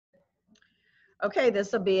Okay,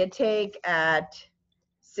 this will be a take at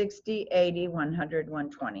 60, 80, 100,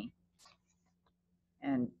 120.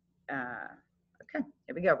 And okay,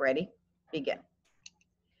 here we go. Ready? Begin.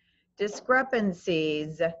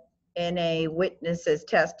 Discrepancies in a witness's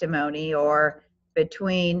testimony or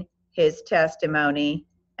between his testimony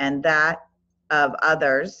and that of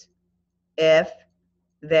others, if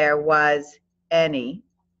there was any,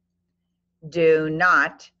 do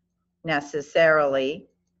not necessarily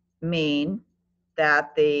mean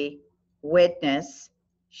that the witness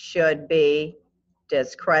should be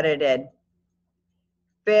discredited.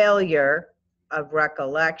 Failure of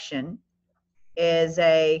recollection is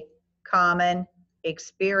a common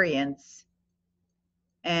experience,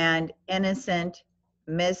 and innocent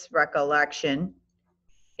misrecollection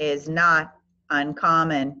is not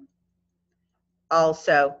uncommon.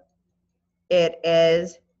 Also, it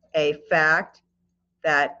is a fact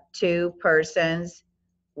that two persons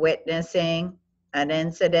witnessing an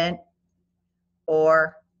incident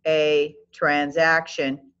or a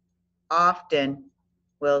transaction often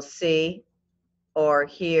will see or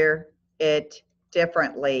hear it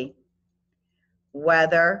differently.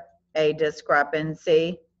 Whether a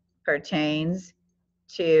discrepancy pertains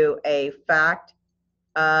to a fact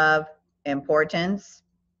of importance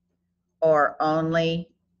or only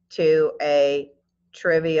to a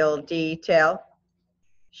trivial detail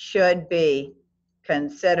should be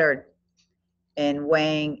considered in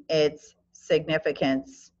weighing its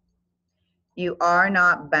significance. You are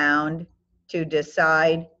not bound to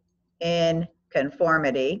decide in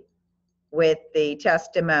conformity with the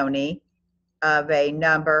testimony of a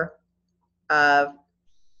number of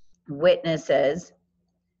witnesses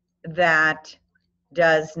that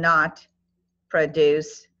does not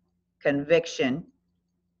produce conviction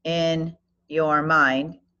in your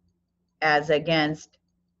mind as against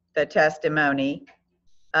the testimony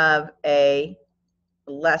of a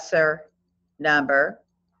lesser number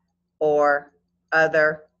or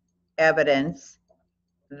other evidence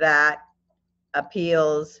that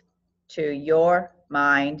appeals to your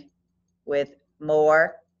mind with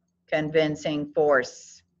more convincing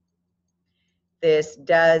force. This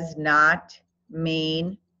does not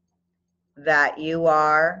mean that you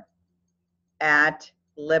are at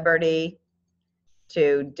liberty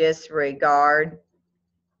to disregard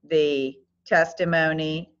the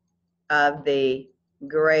testimony of the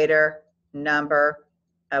greater number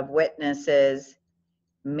of witnesses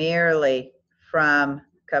merely from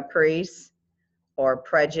caprice or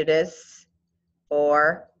prejudice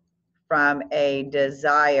or from a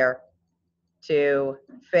desire to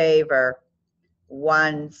favor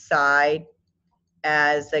one side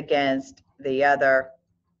as against the other.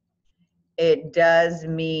 It does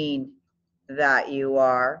mean that you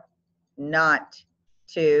are not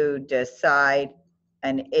to decide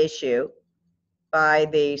an issue by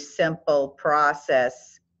the simple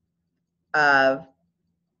process of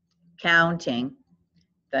counting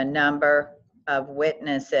the number of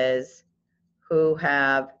witnesses who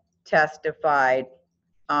have testified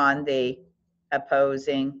on the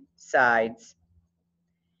opposing sides.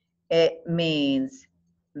 It means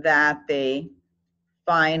that the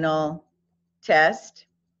final test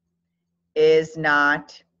is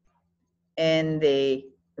not in the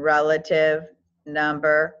relative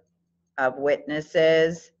number of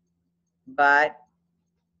witnesses, but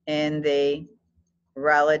in the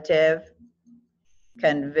relative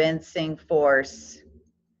convincing force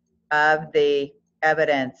of the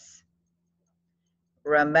evidence.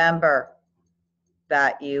 Remember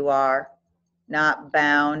that you are not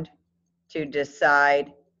bound to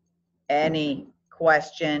decide any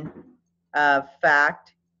question of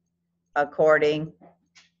fact according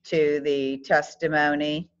to the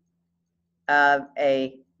testimony of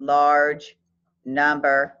a large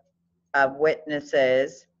number of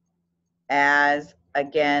witnesses as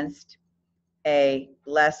against a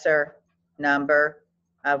lesser number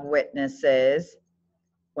of witnesses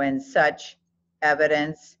when such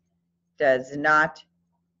evidence does not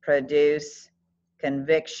produce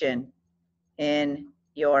conviction in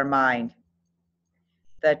your mind.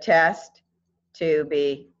 The test to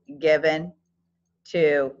be given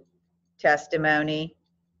to testimony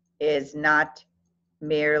is not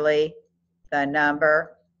merely the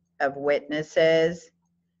number of witnesses,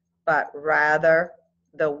 but rather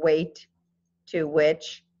the weight to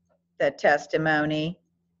which the testimony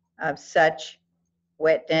of such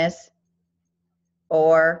witness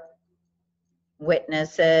or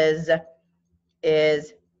witnesses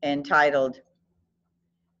is entitled.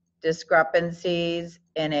 Discrepancies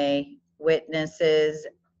in a witness's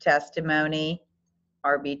testimony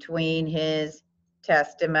are between his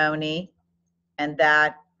testimony and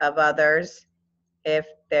that of others if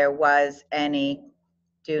there was any,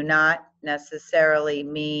 do not necessarily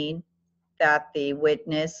mean that the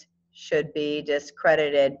witness should be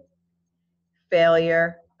discredited.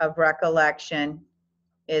 Failure of recollection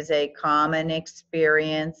is a common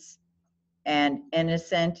experience, and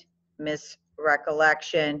innocent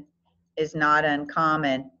misrecollection is not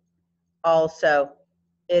uncommon. Also,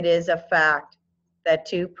 it is a fact that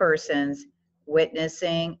two persons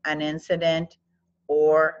witnessing an incident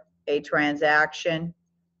or a transaction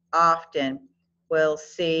often will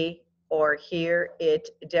see or hear it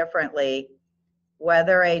differently.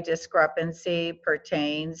 Whether a discrepancy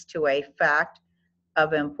pertains to a fact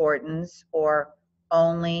of importance or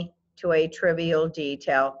only to a trivial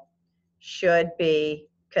detail should be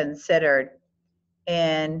considered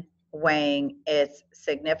in weighing its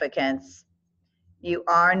significance. You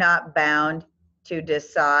are not bound to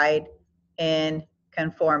decide in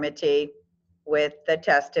conformity with the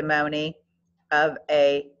testimony of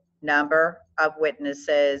a number of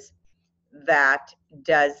witnesses that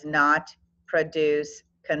does not produce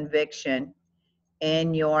conviction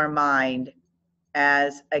in your mind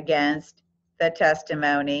as against the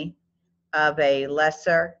testimony of a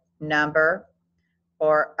lesser number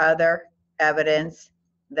or other evidence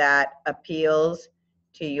that appeals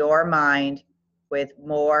to your mind with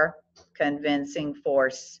more convincing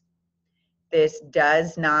force. This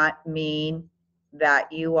does not mean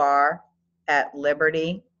that you are at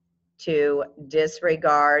liberty to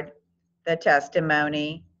disregard the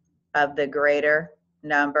testimony of the greater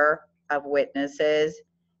number of witnesses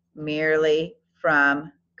merely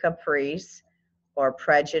from caprice or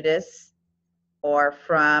prejudice or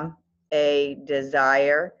from a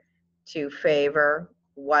desire to favor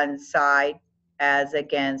one side as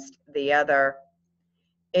against the other.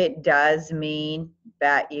 It does mean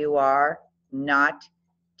that you are not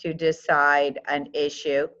to decide an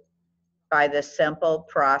issue by the simple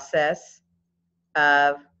process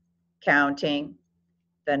of counting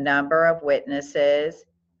the number of witnesses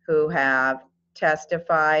who have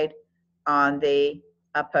testified on the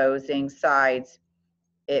opposing sides.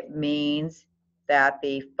 It means that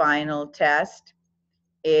the final test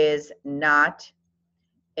is not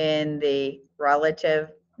in the relative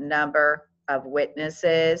number of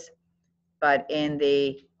witnesses, but in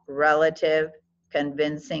the relative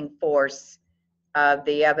convincing force of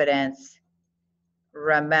the evidence.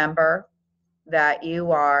 Remember that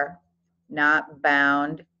you are not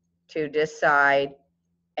bound to decide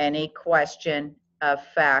any question of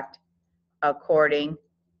fact according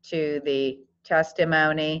to the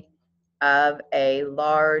testimony of a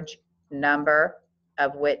large number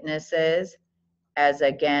of witnesses as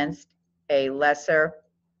against a lesser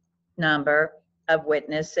number of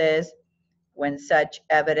witnesses when such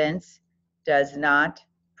evidence does not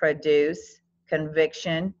produce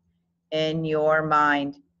conviction in your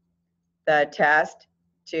mind. The test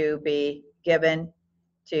to be given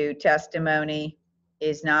to testimony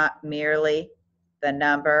is not merely the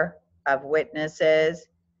number of witnesses,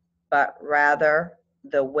 but rather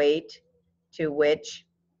the weight to which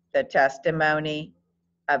the testimony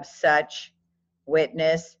of such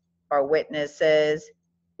witness or witnesses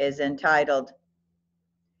is entitled.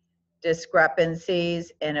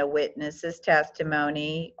 Discrepancies in a witness's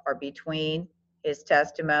testimony or between his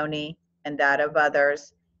testimony and that of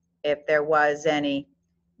others, if there was any,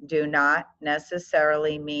 do not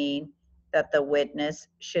necessarily mean that the witness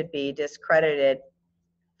should be discredited.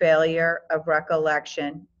 Failure of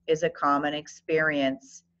recollection is a common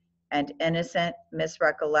experience, and innocent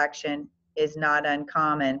misrecollection is not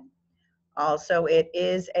uncommon. Also, it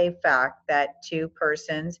is a fact that two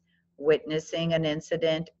persons witnessing an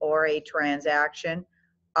incident or a transaction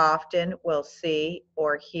often will see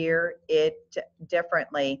or hear it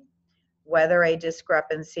differently. Whether a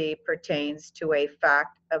discrepancy pertains to a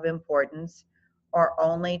fact of importance or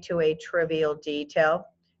only to a trivial detail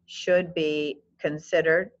should be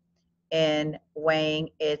considered in weighing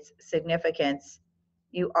its significance.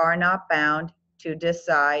 You are not bound to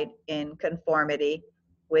decide in conformity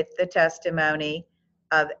with the testimony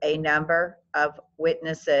of a number of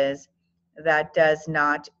witnesses that does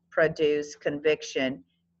not produce conviction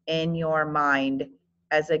in your mind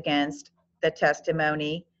as against the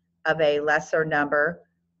testimony of a lesser number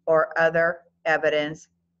or other evidence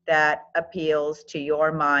that appeals to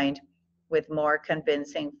your mind with more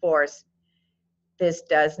convincing force. This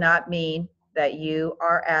does not mean that you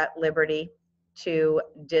are at liberty to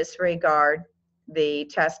disregard the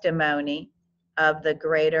testimony of the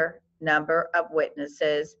greater number of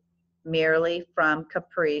witnesses merely from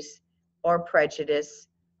caprice or prejudice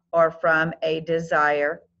or from a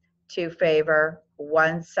desire to favor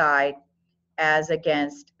one side as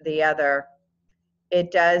against the other.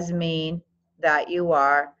 It does mean that you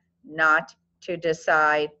are not to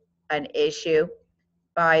decide an issue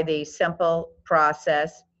by the simple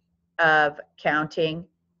process of counting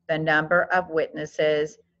the number of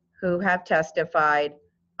witnesses who have testified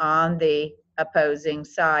on the opposing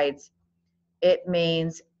sides. It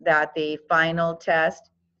means that the final test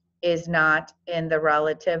is not in the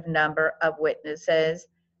relative number of witnesses,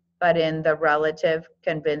 but in the relative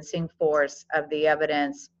convincing force of the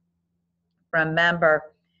evidence.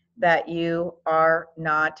 Remember that you are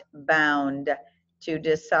not bound to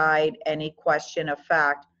decide any question of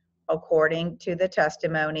fact according to the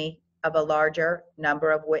testimony of a larger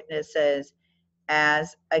number of witnesses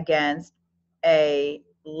as against a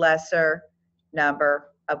lesser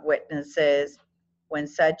number of witnesses when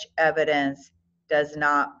such evidence does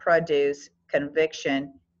not produce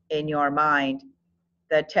conviction in your mind.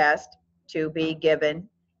 The test to be given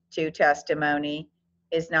to testimony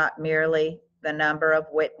is not merely the number of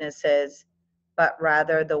witnesses, but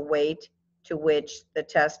rather the weight to which the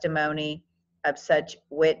testimony of such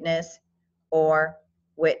witness or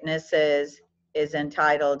witnesses is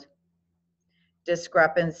entitled.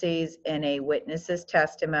 Discrepancies in a witness's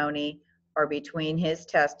testimony or between his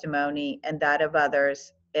testimony and that of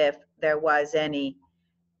others, if there was any,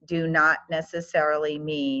 do not necessarily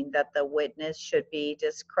mean that the witness should be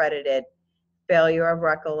discredited. Failure of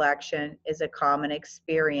recollection is a common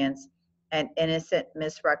experience, and innocent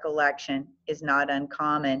misrecollection is not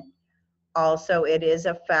uncommon. Also, it is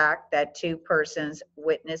a fact that two persons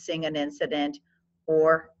witnessing an incident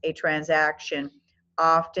or a transaction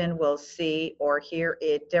often will see or hear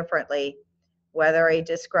it differently. Whether a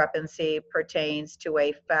discrepancy pertains to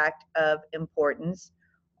a fact of importance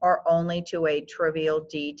or only to a trivial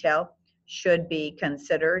detail should be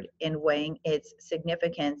considered in weighing its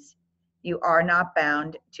significance. You are not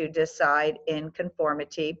bound to decide in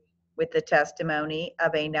conformity with the testimony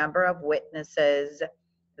of a number of witnesses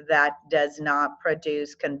that does not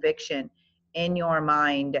produce conviction in your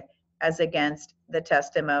mind as against the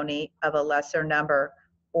testimony of a lesser number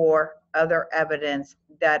or other evidence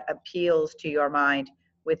that appeals to your mind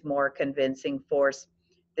with more convincing force.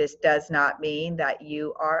 This does not mean that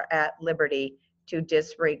you are at liberty to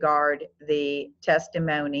disregard the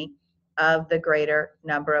testimony of the greater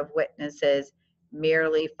number of witnesses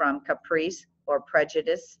merely from caprice or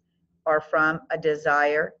prejudice or from a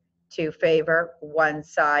desire to favor one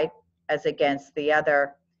side as against the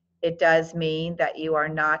other. It does mean that you are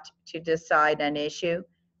not to decide an issue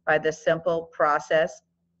by the simple process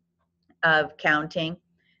of counting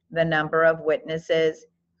the number of witnesses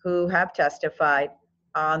who have testified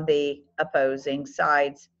on the opposing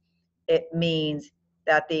sides. It means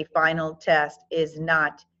that the final test is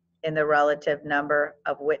not in the relative number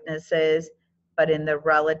of witnesses, but in the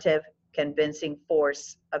relative convincing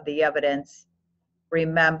force of the evidence.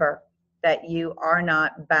 Remember that you are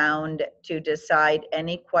not bound to decide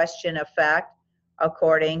any question of fact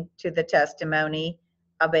according to the testimony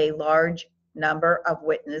of a large number of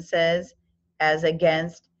witnesses as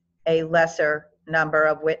against a lesser number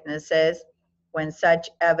of witnesses when such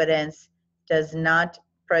evidence does not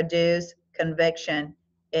produce conviction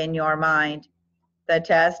in your mind. The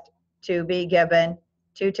test to be given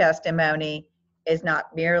to testimony is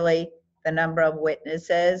not merely the number of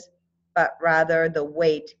witnesses, but rather the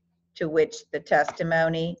weight to which the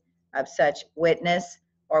testimony of such witness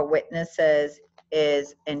or witnesses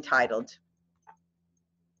is entitled.